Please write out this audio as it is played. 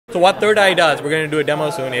So what Third Eye does, we're going to do a demo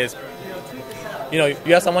soon, is, you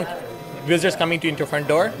have visitors coming into your front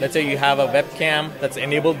door. Let's say you have a webcam that's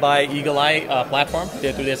enabled by Eagle Eye platform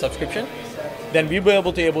through their subscription. Then we'll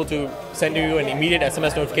be able to send you an immediate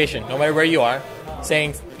SMS notification, no matter where you are,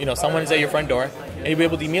 saying, someone is at your front door, and you'll be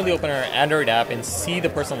able to immediately open our Android app and see the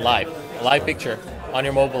person live, a live picture on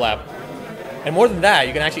your mobile app. And more than that,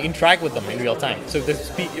 you can actually interact with them in real time. So if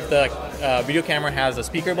the video camera has a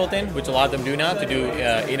speaker built in, which a lot of them do now to do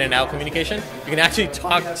in and out communication, you can actually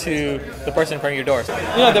talk to the person in front of your door.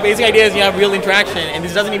 The basic idea is you have real interaction, and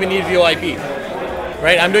this doesn't even need VoIP,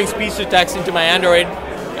 right? I'm doing speech to text into my Android,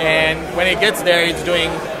 and when it gets there,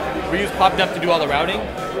 we use PubNub to do all the routing,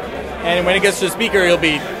 and when it gets to the speaker, it'll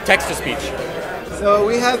be text to speech. So what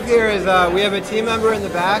we have here is we have a team member in the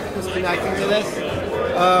back who's connecting to this.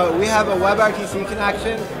 We have a WebRTC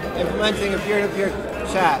connection implementing a peer-to-peer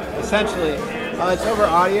chat, essentially. It's over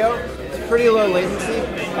audio. It's pretty low latency,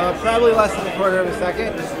 probably less than a quarter of a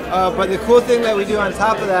second. But the cool thing that we do on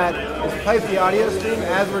top of that is pipe the audio stream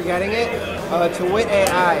as we're getting it to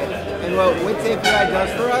Wit.AI. And what Wit.AI does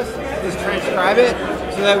for us is transcribe it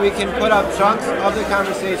so that we can put up chunks of the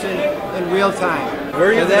conversation in real time.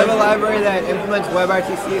 They have a library that implements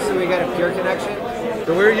WebRTC so we get a peer connection.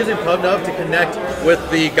 So we're using PubNub to connect with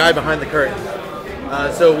the guy behind the curtain.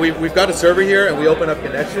 So we've got a server here, and we open up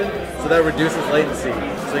connection, so that reduces latency.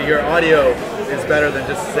 So your audio is better than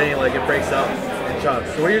just saying like it breaks up in chunks.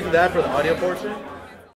 So we're using that for the audio portion.